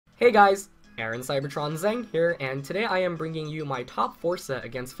Hey guys, Aaron Cybertron Zeng here, and today I am bringing you my top 4 set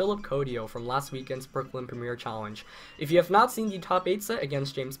against Phillip Codio from last weekend's Brooklyn Premier Challenge. If you have not seen the top 8 set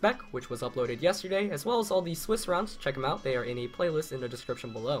against James Beck, which was uploaded yesterday, as well as all the Swiss rounds, check them out, they are in a playlist in the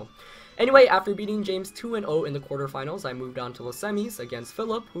description below. Anyway, after beating James 2-0 in the quarterfinals, I moved on to the semis against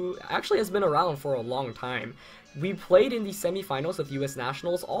Phillip, who actually has been around for a long time. We played in the semifinals of US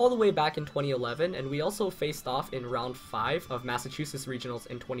Nationals all the way back in 2011, and we also faced off in round 5 of Massachusetts Regionals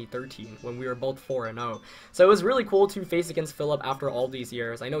in 2013, when we were both 4-0. So it was really cool to face against Phillip after all these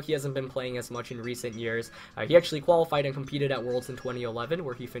years. I know he hasn't been playing as much in recent years. He actually qualified and competed at Worlds in 2011,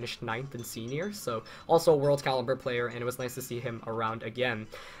 where he finished 9th in senior, so also a World caliber player, and it was nice to see him around again.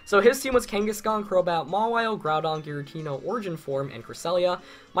 So his team was Kangaskhan, Crobat, Mawile, Groudon, Giratina-O, Origin Form, and Cresselia.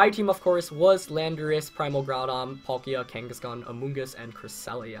 My team, of course, was Landorus, Primal Groudon, Palkia, Kangaskhan, Amoonguss, and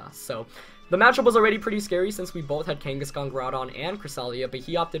Cresselia. So the matchup was already pretty scary since we both had Kangaskhan, Groudon, and Cresselia, but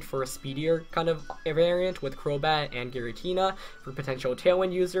he opted for a speedier kind of variant with Crobat and Giratina for potential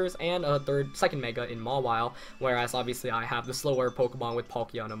Tailwind users, and a second Mega in Mawile, whereas obviously I have the slower Pokemon with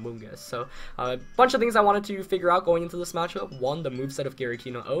Palkia and Amoonguss. So a bunch of things I wanted to figure out going into this matchup. One, the moveset of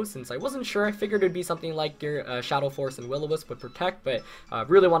Giratina-O, since I wasn't sure. I figured it'd be something like Shadow Force and Will-O-Wisp would protect, but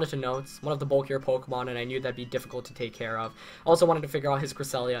really wanted to know. It's one of the bulkier Pokemon, and I knew that'd be difficult to take care of. Also wanted to figure out his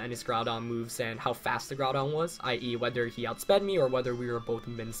Cresselia and his Groudon moves and how fast the Groudon was, i.e. whether he outsped me or whether we were both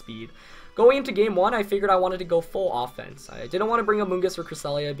min speed. Going into game 1, I figured I wanted to go full offense. I didn't want to bring Amoonguss or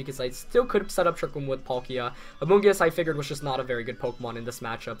Cresselia because I still could set up Trick Room with Palkia. Amoonguss I figured was just not a very good Pokemon in this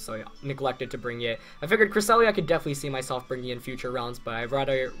matchup, so I neglected to bring it. I figured Cresselia I could definitely see myself bringing in future rounds, but I'd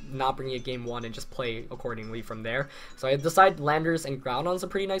rather not bring it game 1 and just play accordingly from there. So I decided Landorus and Groudon's a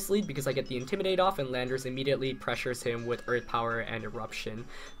pretty nice lead because I get the Intimidate off, and Landorus immediately pressures him with Earth Power and Eruption.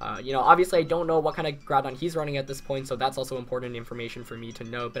 You know, obviously I don't know what kind of Groudon he's running at this point, so that's also important information for me to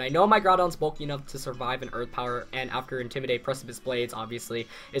know, but I know my Groudon's bulky enough to survive an Earth Power, and after Intimidate, Precipice Blades obviously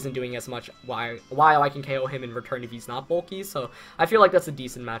isn't doing as much while I can KO him in return if he's not bulky, so I feel like that's a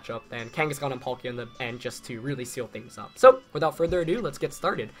decent matchup, and Kangaskhan and Palkia in the end just to really seal things up. So without further ado, let's get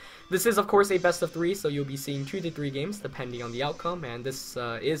started. This is of course a best of 3, so you'll be seeing 2 to 3 games depending on the outcome, and this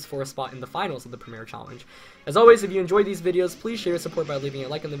is for a spot in the finals of the Premier Challenge. As always, if you enjoyed these videos, please share your support by leaving a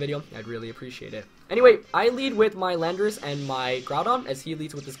like on the video. I'd really appreciate it. Anyway, I lead with my Landorus and my Groudon, as he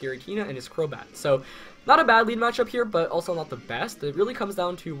leads with his Giratina and his Crobat. So, not a bad lead matchup here, but also not the best. It really comes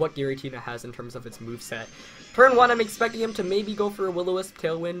down to what Giratina has in terms of its moveset. Turn 1, I'm expecting him to maybe go for a Will-O-Wisp,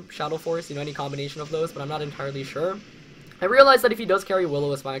 Tailwind, Shadow Force, you know, any combination of those, but I'm not entirely sure. I realized that if he does carry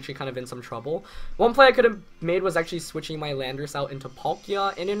Will-O-Wisp, I'm actually kind of in some trouble. One play I could have made was actually switching my Landorus out into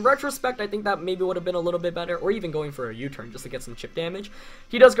Palkia, and in retrospect, I think that maybe would have been a little bit better, or even going for a U-turn just to get some chip damage.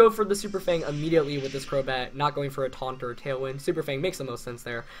 He does go for the Super Fang immediately with this Crobat, not going for a Taunt or a Tailwind. Super Fang makes the most sense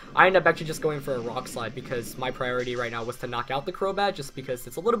there. I end up actually just going for a Rock Slide because my priority right now was to knock out the Crobat, just because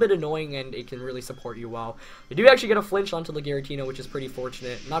it's a little bit annoying and it can really support you well. I do actually get a flinch onto the Giratina, which is pretty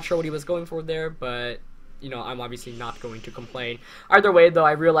fortunate. Not sure what he was going for there, but you know, I'm obviously not going to complain. Either way, though,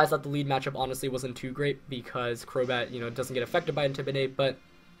 I realized that the lead matchup honestly wasn't too great because Crobat, you know, doesn't get affected by Intimidate, but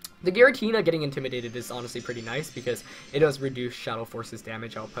the Giratina getting intimidated is honestly pretty nice because it does reduce Shadow Force's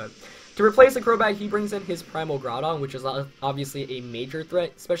damage output. To replace the Crobat, he brings in his Primal Groudon, which is obviously a major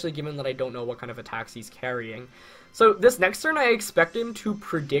threat, especially given that I don't know what kind of attacks he's carrying. So this next turn, I expect him to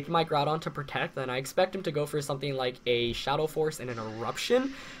predict my Groudon to protect, and I expect him to go for something like a Shadow Force and an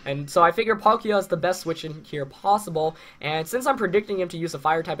Eruption. And so I figure Palkia is the best switch in here possible, and since I'm predicting him to use a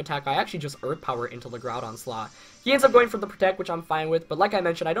Fire-type attack, I actually just Earth Power into the Groudon slot. He ends up going for the Protect, which I'm fine with, but like I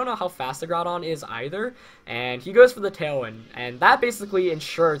mentioned, I don't know how fast the Groudon is either, and he goes for the Tailwind, and that basically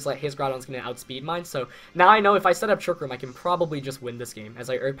ensures that his Groudon's going to outspeed mine, so now I know if I set up Trick Room, I can probably just win this game, as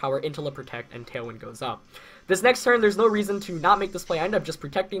I Earth Power into the Protect and Tailwind goes up. This next turn, there's no reason to not make this play. I end up just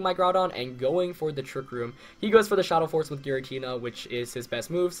protecting my Groudon and going for the Trick Room. He goes for the Shadow Force with Giratina, which is his best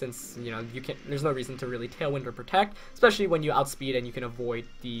move since, you know, there's no reason to really Tailwind or Protect, especially when you outspeed and you can avoid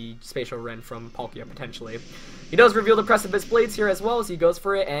the Spatial Rend from Palkia potentially. He does reveal the Precipice Blades here as well as he goes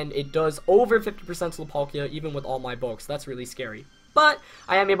for it, and it does over 50% to the Palkia even with all my bulk, so that's really scary. But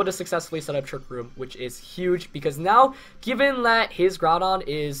I am able to successfully set up Trick Room, which is huge because now, given that his Groudon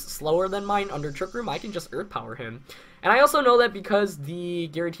is slower than mine under Trick Room, I can just Earth Power him. And I also know that because the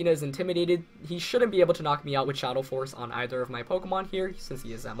Giratina is intimidated, he shouldn't be able to knock me out with Shadow Force on either of my Pokemon here, since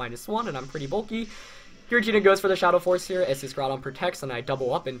he is at -1 and I'm pretty bulky. Giratina goes for the Shadow Force here as his Groudon protects, and I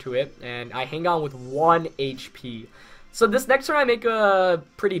double up into it, and I hang on with 1 HP. So this next turn I make a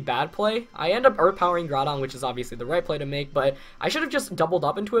pretty bad play. I end up Earth Powering Groudon, which is obviously the right play to make, but I should have just doubled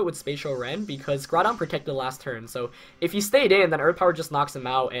up into it with Spatial Ren because Groudon protected last turn. So if he stayed in, then Earth Power just knocks him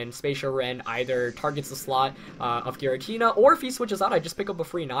out, and Spatial Ren either targets the slot of Giratina, or if he switches out, I just pick up a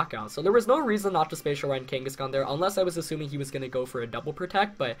free knockout. So there was no reason not to Spatial Ren Kangaskhan there, unless I was assuming he was going to go for a double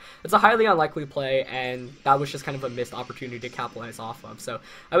protect, but it's a highly unlikely play, and that was just kind of a missed opportunity to capitalize off of. So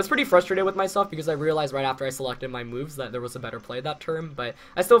I was pretty frustrated with myself because I realized right after I selected my moves that there was a better play that turn, but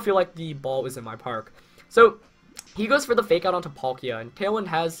I still feel like the ball was in my park. So he goes for the fake out onto Palkia, and Tailwind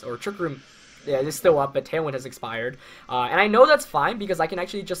has, or Trick Room, yeah, it is still up, but Tailwind has expired. And I know that's fine because I can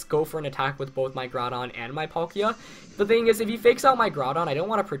actually just go for an attack with both my Groudon and my Palkia. The thing is, if he fakes out my Groudon, I don't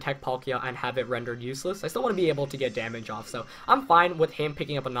want to protect Palkia and have it rendered useless. I still want to be able to get damage off, so I'm fine with him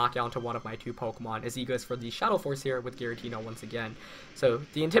picking up a knockout onto one of my two Pokemon as he goes for the Shadow Force here with Giratina once again. So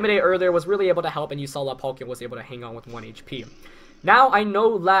the Intimidate earlier was really able to help, and you saw that Palkia was able to hang on with 1 HP. Now I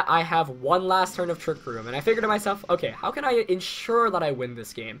know that I have one last turn of Trick Room, and I figured to myself, okay, how can I ensure that I win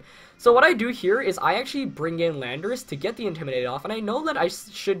this game? So what I do here is I actually bring in Landorus to get the Intimidate off, and I know that I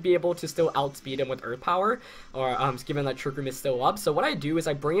should be able to still outspeed him with Earth Power, or given that Trick Room is still up. So what I do is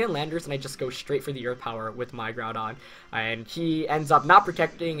I bring in Landorus and I just go straight for the Earth Power with my Groudon, and he ends up not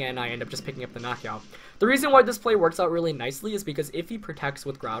protecting, and I end up just picking up the knockout. The reason why this play works out really nicely is because if he protects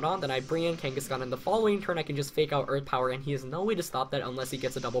with Groudon, then I bring in Kangaskhan, and the following turn I can just fake out Earth Power, and he has no way to stop that unless he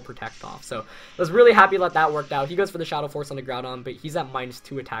gets a double protect off. So I was really happy that that worked out. He goes for the Shadow Force on the Groudon, but he's at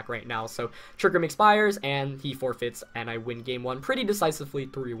 -2 attack right now, so Trick Room expires, and he forfeits, and I win game 1 pretty decisively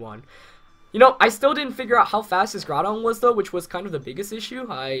 3-1. You know, I still didn't figure out how fast his Groudon was, though, which was kind of the biggest issue.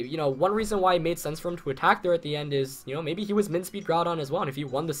 One reason why it made sense for him to attack there at the end is, maybe he was min-speed Groudon as well, and if he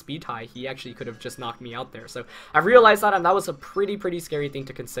won the speed tie, he actually could have just knocked me out there. So I realized that, and that was a pretty scary thing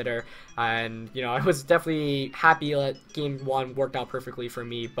to consider, and, I was definitely happy that game 1 worked out perfectly for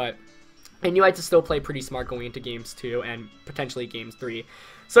me, but I knew I had to still play pretty smart going into games 2 and potentially games 3.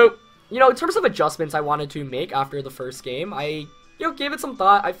 So, in terms of adjustments I wanted to make after the first game, I gave it some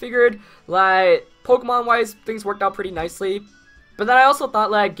thought. I figured, Pokemon-wise, things worked out pretty nicely. But then I also thought,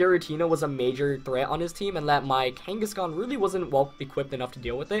 Giratina was a major threat on his team, and that my Kangaskhan really wasn't well-equipped enough to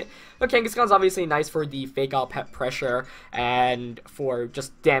deal with it. But Kangaskhan's obviously nice for the fake-out pet pressure, and for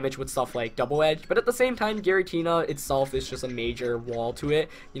just damage with stuff like Double Edge. But at the same time, Giratina itself is just a major wall to it.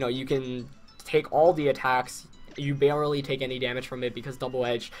 You can take all the attacks. You barely take any damage from it because Double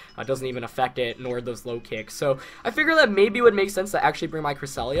Edge doesn't even affect it, nor those low kicks. So I figured that maybe it would make sense to actually bring my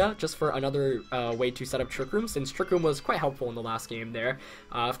Cresselia just for another way to set up Trick Room, since Trick Room was quite helpful in the last game there.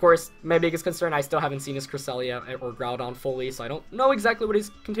 Of course, my biggest concern, I still haven't seen his Cresselia or Groudon fully, so I don't know exactly what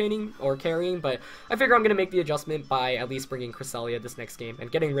he's containing or carrying, but I figure I'm going to make the adjustment by at least bringing Cresselia this next game and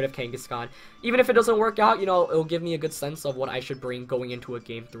getting rid of Kangaskhan. Even if it doesn't work out, it'll give me a good sense of what I should bring going into a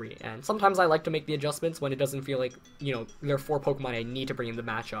game 3. And sometimes I like to make the adjustments when it doesn't feel like, there are 4 Pokemon I need to bring in the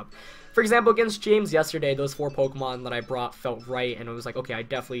matchup. For example, against James yesterday, those 4 Pokemon that I brought felt right, and it was like, okay, I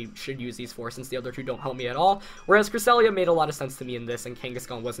definitely should use these 4 since the other 2 don't help me at all. Whereas Cresselia made a lot of sense to me in this, and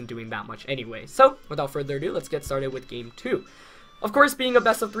Kangaskhan wasn't doing that much anyway. So, without further ado, let's get started with game 2. Of course, being a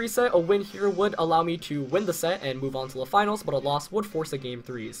best of 3 set, a win here would allow me to win the set and move on to the finals, but a loss would force a game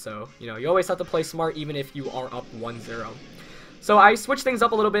 3. So, you always have to play smart even if you are up 1-0. So I switched things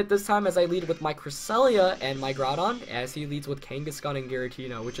up a little bit this time as I lead with my Cresselia and my Groudon, as he leads with Kangaskhan and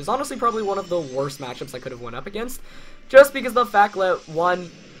Giratina, which is honestly probably one of the worst matchups I could have went up against, just because of the fact that, one,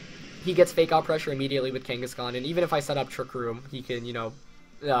 he gets fake out pressure immediately with Kangaskhan, and even if I set up Trick Room, he can,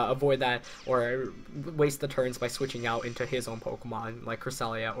 avoid that or waste the turns by switching out into his own Pokemon like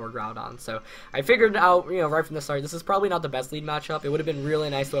Cresselia or Groudon. So I figured out, right from the start, this is probably not the best lead matchup. It would have been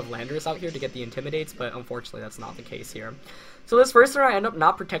really nice to have Landorus out here to get the Intimidates, but unfortunately that's not the case here. So this first turn I end up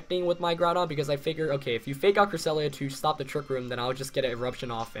not protecting with my Groudon because I figure, okay, if you fake out Cresselia to stop the Trick Room, then I'll just get an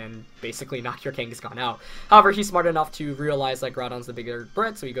Eruption off and basically knock your Kangaskhan out. However, he's smart enough to realize that Groudon's the bigger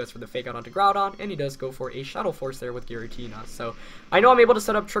threat, so he goes for the fake out onto Groudon, and he does go for a Shadow Force there with Giratina. So I know I'm able to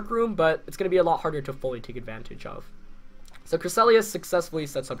set up Trick Room, but it's going to be a lot harder to fully take advantage of. So Cresselia successfully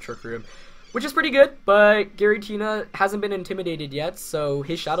sets up Trick Room, which is pretty good, but Giratina hasn't been intimidated yet, so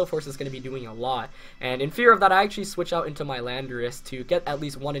his Shadow Force is going to be doing a lot. And in fear of that, I actually switch out into my Landorus to get at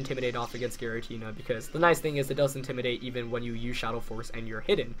least one Intimidate off against Giratina, because the nice thing is it does Intimidate even when you use Shadow Force and you're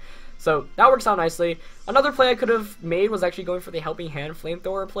hidden. So that works out nicely. Another play I could have made was actually going for the Helping Hand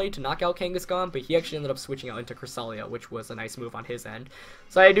Flamethrower play to knock out Kangaskhan, but he actually ended up switching out into Cresselia, which was a nice move on his end.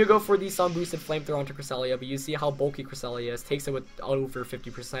 So I do go for the Sun Boosted Flamethrower onto Cresselia, but you see how bulky Cresselia is, takes it with over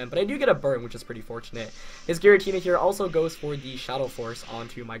 50%, but I do get a burn, which is pretty fortunate. His Giratina here also goes for the Shadow Force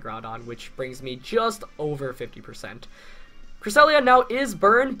onto my Groudon, which brings me just over 50%. Cresselia now is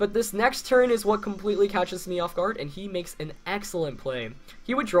burned, but this next turn is what completely catches me off guard, and he makes an excellent play.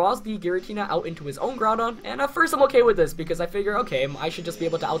 He withdraws the Giratina out into his own Groudon, and at first I'm okay with this, because I figure, okay, I should just be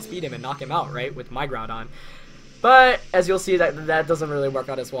able to outspeed him and knock him out, right, with my Groudon. But, as you'll see, that doesn't really work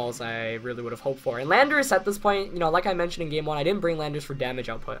out as well as I really would have hoped for. And Landorus, at this point, you know, like I mentioned in Game 1, I didn't bring Landorus for damage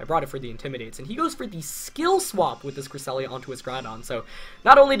output. I brought it for the Intimidates. And he goes for the skill swap with this Cresselia onto his Groudon. So,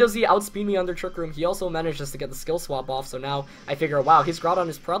 not only does he outspeed me under Trick Room, he also manages to get the skill swap off. So now, I figure, wow, his Groudon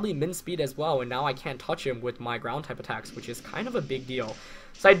is probably min speed as well. And now I can't touch him with my ground type attacks, which is kind of a big deal.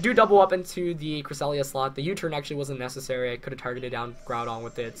 So I do double up into the Cresselia slot. The U-turn actually wasn't necessary. I could have targeted down Groudon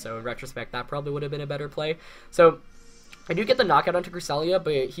with it. So, in retrospect, that probably would have been a better play. So, I do get the knockout onto Cresselia,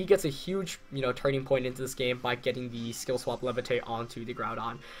 but he gets a huge, you know, turning point into this game by getting the skill swap Levitate onto the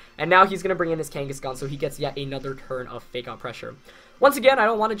Groudon. And now he's going to bring in his Kangaskhan, so he gets yet another turn of fake out pressure. Once again, I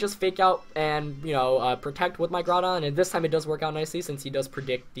don't want to just fake out and, you know, protect with my Groudon, and this time it does work out nicely since he does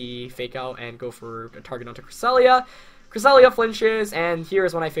predict the fake out and go for a target onto Cresselia. Cresselia flinches, and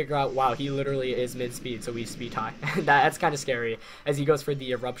here's when I figure out, wow, he literally is mid-speed, so we speed tie. That's kind of scary, as he goes for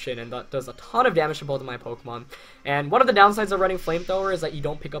the Eruption, and that does a ton of damage to both of my Pokemon. And one of the downsides of running Flamethrower is that you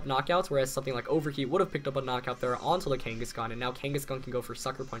don't pick up knockouts, whereas something like Overheat would have picked up a knockout there onto the Kangaskhan, and now Kangaskhan can go for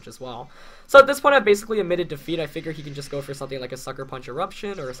Sucker Punch as well. So at this point, I've basically admitted defeat. I figure he can just go for something like a Sucker Punch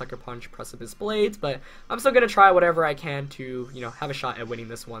Eruption or a Sucker Punch Precipice Blades, but I'm still going to try whatever I can to, you know, have a shot at winning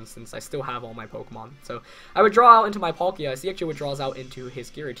this one, since I still have all my Pokemon. So I would draw out into my Palkia. He actually withdraws out into his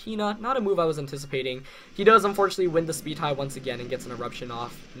Giratina. Not a move I was anticipating. He does unfortunately win the speed tie once again and gets an Eruption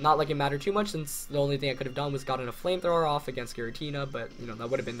off. Not like it mattered too much, since the only thing I could have done was gotten a Flamethrower off against Giratina, but, you know, that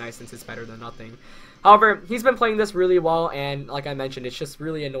would have been nice since it's better than nothing. However, he's been playing this really well, and like I mentioned, it's just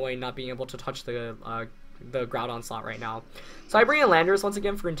really annoying not being able to touch the Groudon slot right now. So I bring in Landorus once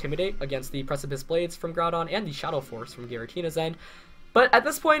again for Intimidate against the Precipice Blades from Groudon and the Shadow Force from Giratina's end. But at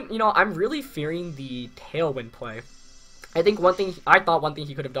this point, you know, I'm really fearing the Tailwind play. I thought one thing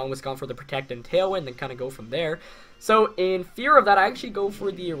he could have done was gone for the Protect and Tailwind and kind of go from there. So in fear of that, I actually go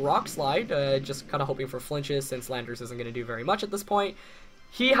for the Rock Slide, just kind of hoping for flinches since Landorus isn't going to do very much at this point.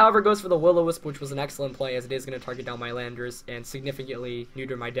 He, however, goes for the Will-O-Wisp, which was an excellent play, as it is going to target down my Landorus and significantly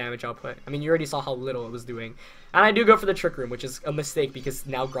neuter my damage output. I mean, you already saw how little it was doing. And I do go for the Trick Room, which is a mistake because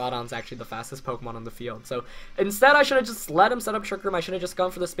now Groudon's actually the fastest Pokemon on the field. So instead, I should have just let him set up Trick Room. I should have just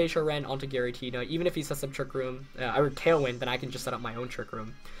gone for the Spatial Rend onto Giratina. Even if he sets up Trick Room, or Tailwind, then I can just set up my own Trick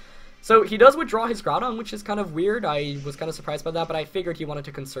Room. So he does withdraw his Groudon, which is kind of weird. I was kind of surprised by that, but I figured he wanted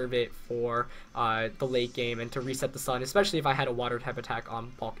to conserve it for the late game and to reset the sun, especially if I had a water type attack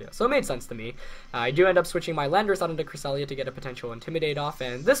on Palkia. So it made sense to me. I do end up switching my Landorus out into Cresselia to get a potential Intimidate off,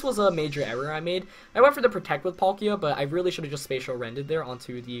 and this was a major error I made. I went for the Protect with Palkia, but I really should have just Spatial Rended there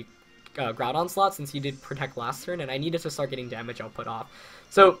onto the Groudon slot since he did Protect last turn, and I needed to start getting damage output off.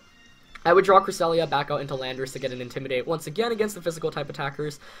 So I would draw Cresselia back out into Landorus to get an Intimidate once again against the physical type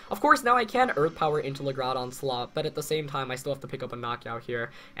attackers. Of course, now I can Earth Power into the Groudon slot, but at the same time, I still have to pick up a knockout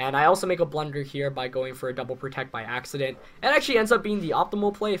here. And I also make a blunder here by going for a double Protect by accident. It actually ends up being the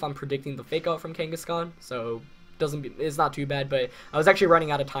optimal play if I'm predicting the fake out from Kangaskhan, so it's not too bad, but I was actually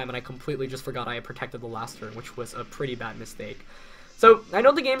running out of time and I completely just forgot I had protected the last turn, which was a pretty bad mistake. So, I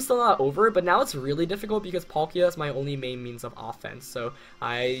know the game's still not over, but now it's really difficult because Palkia is my only main means of offense. So,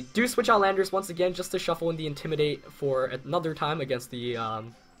 I do switch out Landorus once again just to shuffle in the Intimidate for another time against the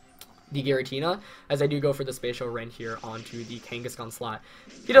Giratina, as I do go for the Spatial Rend here onto the Kangaskhan slot.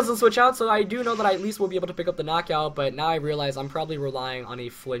 He doesn't switch out, so I do know that I at least will be able to pick up the knockout, but now I realize I'm probably relying on a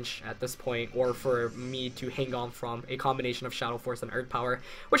flinch at this point, or for me to hang on from a combination of Shadow Force and Earth Power,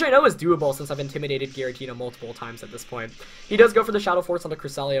 which I know is doable since I've intimidated Giratina multiple times at this point. He does go for the Shadow Force onto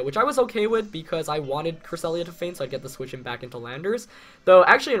Cresselia, which I was okay with because I wanted Cresselia to faint, so I'd get the switch him back into Landorus. Though,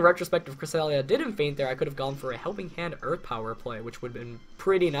 actually, in retrospect, if Cresselia didn't faint there, I could have gone for a Helping Hand Earth Power play, which would have been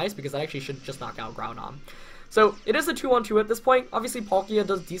pretty nice because I actually should just knock out Groudon. So it is a 2-on-2 at this point. Obviously Palkia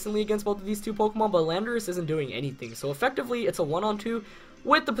does decently against both of these two Pokemon, but Landorus isn't doing anything. So effectively it's a 1-on-2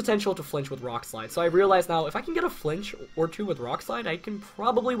 with the potential to flinch with Rock Slide. So I realize now if I can get a flinch or two with Rock Slide, I can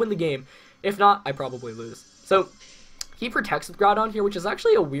probably win the game. If not, I probably lose. So he protects with Groudon here, which is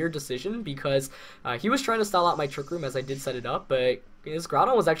actually a weird decision because he was trying to style out my Trick Room as I did set it up, but his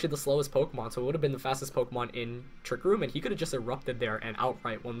Groudon was actually the slowest Pokemon, so it would have been the fastest Pokemon in Trick Room, and he could have just erupted there and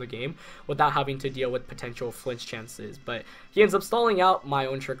outright won the game without having to deal with potential flinch chances. But he ends up stalling out my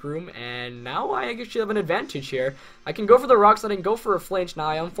own Trick Room, and now I actually have an advantage here. I can go for the Rock Slide and go for a flinch. Now,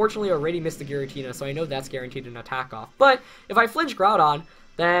 I unfortunately already missed the Giratina, so I know that's guaranteed an attack off. But if I flinch Groudon,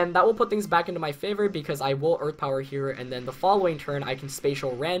 then that will put things back into my favor because I will Earth Power here, and then the following turn I can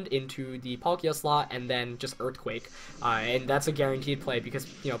Spatial Rend into the Palkia slot and then just Earthquake. And that's a guaranteed play because,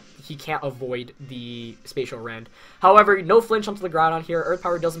 you know, he can't avoid the Spatial Rend. However, no flinch onto the Groudon here. Earth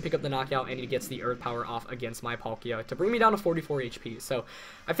Power doesn't pick up the knockout, and he gets the Earth Power off against my Palkia to bring me down to 44 HP. So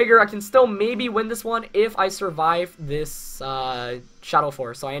I figure I can still maybe win this one if I survive this Shadow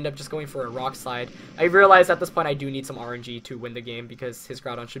Force. So I end up just going for a Rock Slide. I realize at this point I do need some RNG to win the game because his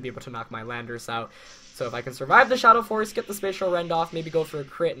Groudon should be able to knock my Landorus out. So if I can survive the Shadow Force, get the Spatial Rend off, maybe go for a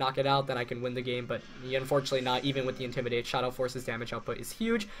crit, knock it out, then I can win the game. But unfortunately not, even with the Intimidate. Shadow Force's damage output is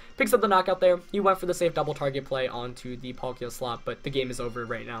huge. Picks up the knockout there. He went for the safe double target play onto the Palkia slot, but the game is over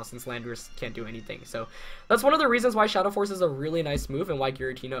right now since Landorus can't do anything. So that's one of the reasons why Shadow Force is a really nice move and why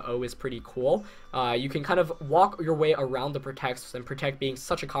Giratina-O is pretty cool. You can kind of walk your way around the Protects, and Protect being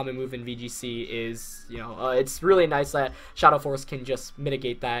such a common move in VGC is, you know, it's really nice that Shadow Force can just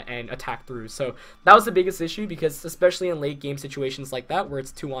mitigate that and attack through. So that was the biggest issue because especially in late game situations like that where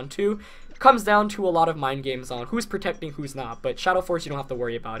it's 2-on-2, it comes down to a lot of mind games on who's protecting, who's not. But Shadow Force, you don't have to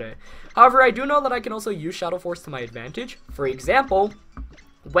worry about it. However, I do know that I can also use Shadow Force to my advantage. For example,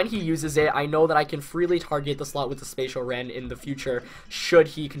 when he uses it, I know that I can freely target the slot with the Spatial Rend in the future should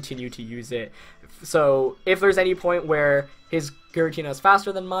he continue to use it. So if there's any point where his Giratina is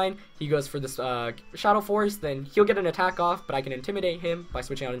faster than mine, he goes for this Shadow Force, then he'll get an attack off, but I can Intimidate him by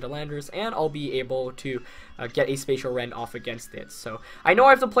switching out into Landorus, and I'll be able to get a Spatial Rend off against it. So I know I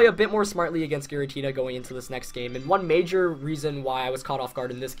have to play a bit more smartly against Giratina going into this next game, and one major reason why I was caught off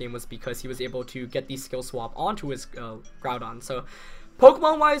guard in this game was because he was able to get the skill swap onto his Groudon. So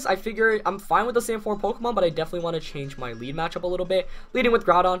Pokemon-wise, I figure I'm fine with the same 4 Pokemon, but I definitely want to change my lead matchup a little bit. Leading with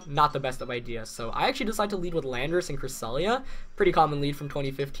Groudon, not the best of ideas. So I actually decided to lead with Landorus and Cresselia. Pretty common lead from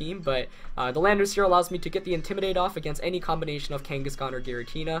 2015, but the Landorus here allows me to get the Intimidate off against any combination of Kangaskhan or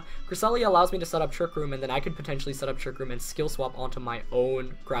Giratina. Cresselia allows me to set up Trick Room, and then I could potentially set up Trick Room and skill swap onto my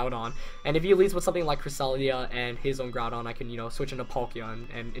own Groudon. And if he leads with something like Cresselia and his own Groudon, I can, you know, switch into Palkia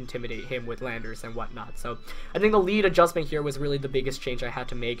and Intimidate him with Landorus and whatnot. So I think the lead adjustment here was really the biggest change I had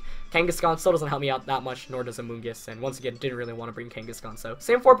to make. Kangaskhan still doesn't help me out that much, nor does Amoonguss, and once again, didn't really want to bring Kangaskhan. So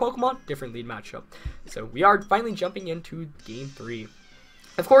same 4 Pokemon, different lead matchup. So we are finally jumping into Game 3.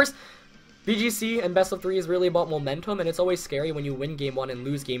 Of course, VGC and best of 3 is really about momentum, and it's always scary when you win Game 1 and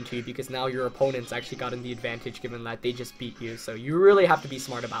lose Game 2 because now your opponent's actually gotten the advantage given that they just beat you, so you really have to be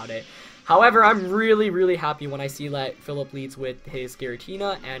smart about it. However, I'm really happy when I see that Phillip leads with his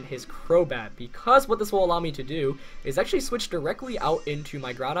Giratina and his Crobat, because what this will allow me to do is actually switch directly out into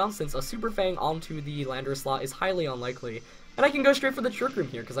my Groudon, since a Super Fang onto the Landorus slot is highly unlikely. And I can go straight for the Trick Room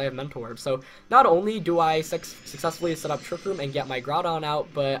here because I have Mental Orb. So not only do I successfully set up Trick Room and get my Groudon out,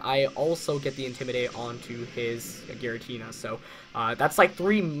 but I also get the Intimidate onto his Giratina. So that's like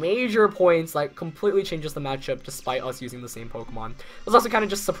 3 major points, like completely changes the matchup despite us using the same Pokemon. I was also kind of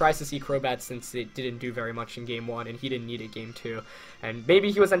just surprised to see Crobat since it didn't do very much in Game 1 and he didn't need it Game 2. And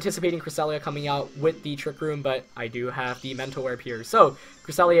maybe he was anticipating Cresselia coming out with the Trick Room, but I do have the Mental Orb here. So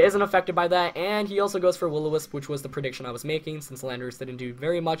Cresselia isn't affected by that, and he also goes for Will-O-Wisp, which was the prediction I was making since Landorus didn't do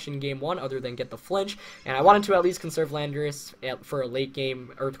very much in Game 1 other than get the flinch, and I wanted to at least conserve Landorus for a late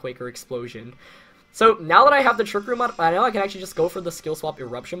game Earthquake or Explosion. So now that I have the Trick Room up, I know I can actually just go for the Skill Swap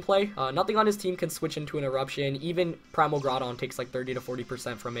Eruption play. Nothing on his team can switch into an Eruption. Even Primal Groudon takes like 30 to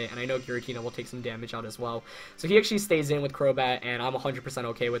 40% from it, and I know Giratina will take some damage out as well. So he actually stays in with Crobat, and I'm 100%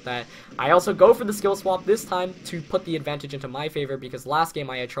 okay with that. I also go for the Skill Swap this time to put the advantage into my favor, because last game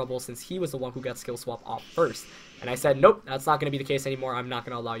I had trouble since he was the one who got Skill Swap off first. And I said, nope, that's not going to be the case anymore. I'm not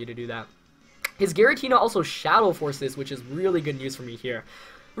going to allow you to do that. His Giratina also Shadow Forces, which is really good news for me here.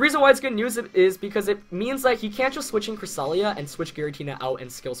 The reason why it's good news is because it means that he can't just switch in Cresselia and switch Giratina out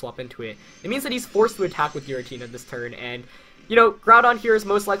and skill swap into it. It means that he's forced to attack with Giratina this turn, and you know, Groudon here is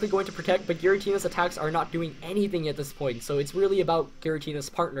most likely going to protect, but Giratina's attacks are not doing anything at this point, so it's really about Giratina's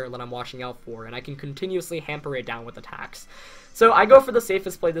partner that I'm watching out for, and I can continuously hamper it down with attacks. So I go for the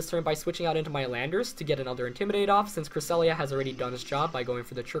safest play this turn by switching out into my Landorus to get another Intimidate off, since Cresselia has already done his job by going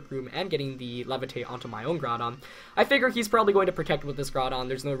for the Trick Room and getting the Levitate onto my own Groudon. I figure he's probably going to protect with this Groudon,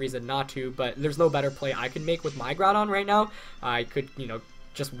 there's no reason not to, but there's no better play I could make with my Groudon right now. I could, you know,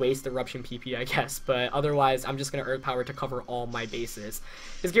 just waste Eruption PP, I guess, but otherwise I'm just going to Earth Power to cover all my bases.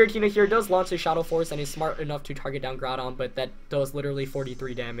 His Giratina here does launch a Shadow Force and is smart enough to target down Groudon, but that does literally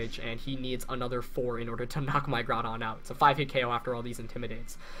 43 damage, and he needs another 4 in order to knock my Groudon out. It's a 5-hit KO after all these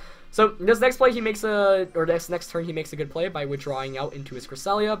Intimidates. So this next play next turn he makes a good play by withdrawing out into his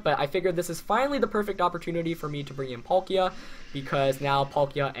Cresselia, but I figured this is finally the perfect opportunity for me to bring in Palkia, because now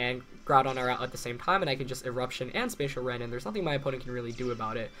Palkia and Groudon are out at the same time, and I can just Eruption and Spatial Rend, and there's nothing my opponent can really do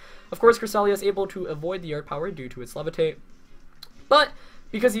about it. Of course, Cresselia is able to avoid the Earth Power due to its Levitate, but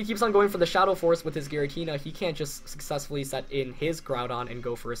because he keeps on going for the Shadow Force with his Giratina, he can't just successfully set in his Groudon and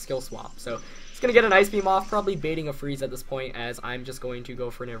go for a skill swap. So he's going to get an Ice Beam off, probably baiting a freeze at this point, as I'm just going to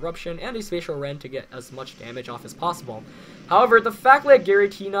go for an Eruption and a Spatial Rend to get as much damage off as possible. However, the fact that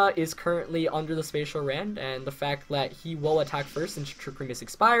Giratina is currently under the Spatial Rend, and the fact that he will attack first since Trick Room is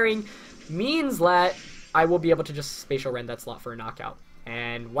expiring, means that I will be able to just Spatial Rend that slot for a knockout.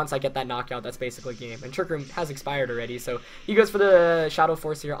 And once I get that knockout, that's basically game. And Trick Room has expired already, so he goes for the Shadow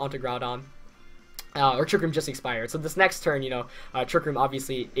Force here onto Groudon. Or Trick Room just expired. So this next turn, Trick Room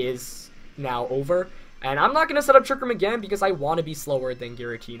obviously is now over. And I'm not going to set up Trick Room again because I want to be slower than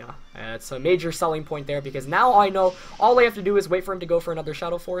Giratina. It's a major selling point there because now I know all I have to do is wait for him to go for another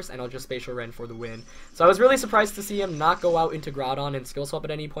Shadow Force and I'll just Spatial Rend for the win. So I was really surprised to see him not go out into Groudon and Skill Swap at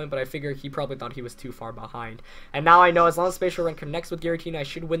any point, but I figure he probably thought he was too far behind. And now I know as long as Spatial Rend connects with Giratina, I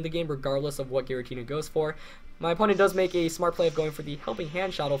should win the game regardless of what Giratina goes for. My opponent does make a smart play of going for the Helping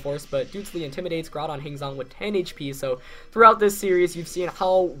Hand Shadow Force, but due to the Intimidates, Groudon hangs on with 10 HP, so throughout this series, you've seen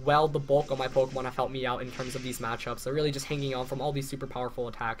how well the bulk of my Pokemon have helped me out in terms of these matchups. So really just hanging on from all these super powerful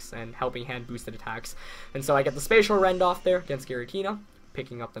attacks and Helping Hand boosted attacks. And so I get the Spatial Rend off there against Giratina,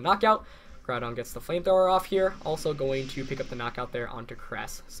 picking up the knockout. Groudon gets the Flamethrower off here, also going to pick up the knockout there onto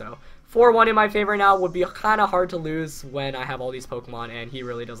Cress. So 4-1 in my favor now. Would be kind of hard to lose when I have all these Pokemon and he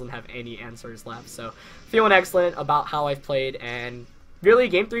really doesn't have any answers left. So feeling excellent about how I've played, and really,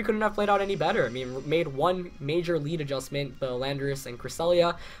 Game 3 couldn't have played out any better. I mean, made one major lead adjustment, the Landorus and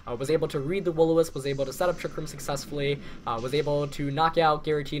Cresselia, was able to read the Will-O-Wisp, was able to set up Trick Room successfully, was able to knock out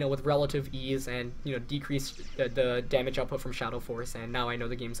Giratina with relative ease and, decrease the damage output from Shadow Force, and now I know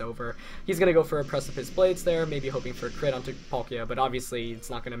the game's over. He's going to go for a Precipice Blades there, maybe hoping for a crit onto Palkia, but obviously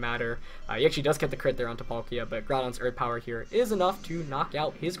it's not going to matter. He actually does get the crit there onto Palkia, but Groudon's Earth Power here is enough to knock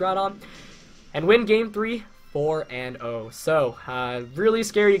out his Groudon and win Game 3. 4-0. So, really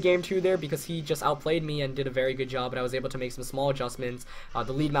scary Game 2 there because he just outplayed me and did a very good job, but I was able to make some small adjustments.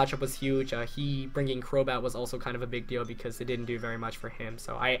 The lead matchup was huge. He bringing Crobat was also kind of a big deal because it didn't do very much for him.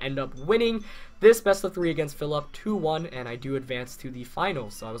 So I end up winning this best of 3 against Phillip 2-1, and I do advance to the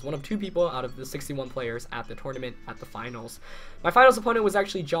finals. So I was one of 2 people out of the 61 players at the tournament at the finals. My finals opponent was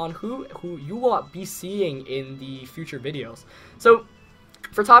actually John who you will be seeing in the future videos. So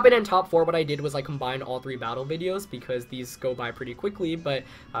for top 8 and top 4, what I did was I combined all 3 battle videos because these go by pretty quickly, but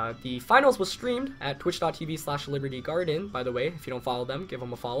the finals was streamed at twitch.tv/LibertyGarden, by the way. If you don't follow them, give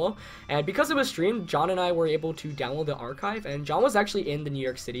them a follow. And because it was streamed, John and I were able to download the archive, and John was actually in the New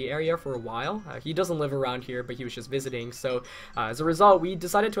York City area for a while. He doesn't live around here, but he was just visiting, so as a result, we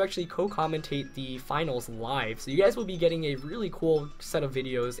decided to actually co-commentate the finals live. So you guys will be getting a really cool set of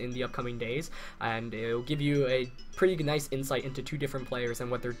videos in the upcoming days, and it'll give you a pretty nice insight into 2 different players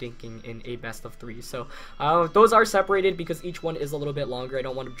and what they're thinking in a best of 3. So those are separated because each one is a little bit longer. I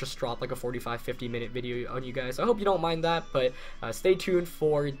don't want to just drop like a 45-50 minute video on you guys. I hope you don't mind that, but stay tuned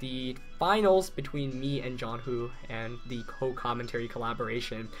for the finals between me and John Hu and the co-commentary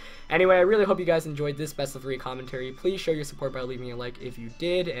collaboration. Anyway, I really hope you guys enjoyed this best of 3 commentary. Please show your support by leaving a like if you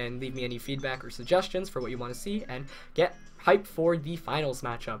did, and leave me any feedback or suggestions for what you want to see, and get hyped for the finals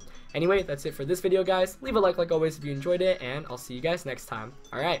matchup. Anyway, that's it for this video, guys. Leave a like always if you enjoyed it, and I'll see you guys next time.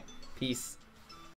 Alright, peace.